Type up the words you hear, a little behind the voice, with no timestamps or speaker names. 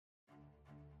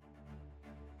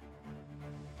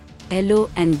Hello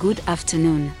and good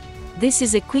afternoon. This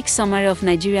is a quick summary of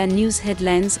Nigeria news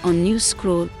headlines on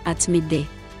Newscroll at midday.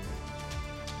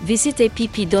 Visit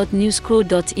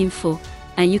app.newscroll.info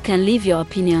and you can leave your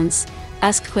opinions,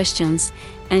 ask questions,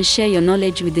 and share your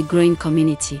knowledge with the growing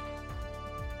community.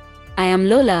 I am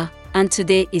Lola, and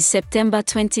today is September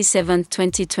 27,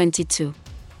 2022.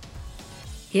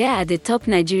 Here are the top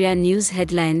Nigeria news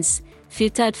headlines,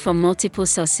 filtered from multiple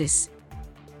sources.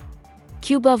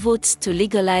 Cuba votes to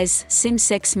legalize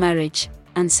same-sex marriage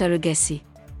and surrogacy.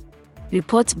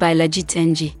 Report by Legit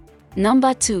NG.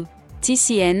 Number 2.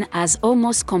 TCN has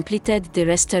almost completed the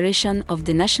restoration of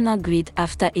the national grid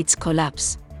after its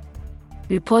collapse.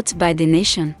 Report by The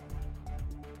Nation.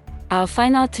 Our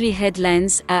final 3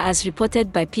 headlines are as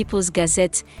reported by People's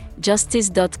Gazette,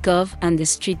 Justice.gov and The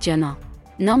Street Journal.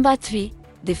 Number 3.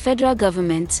 The federal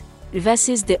government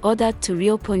reverses the order to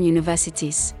reopen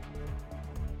universities.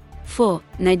 4.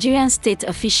 Nigerian state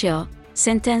official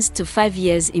sentenced to 5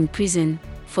 years in prison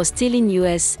for stealing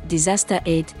U.S. disaster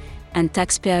aid and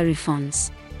taxpayer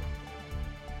refunds.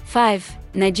 5.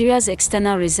 Nigeria's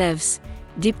external reserves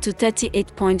dipped to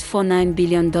 $38.49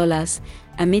 billion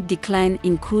amid decline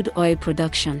in crude oil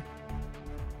production.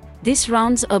 This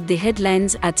rounds up the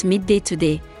headlines at midday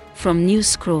today from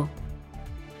Newscroll.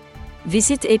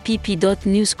 Visit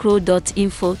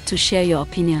app.newscroll.info to share your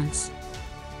opinions.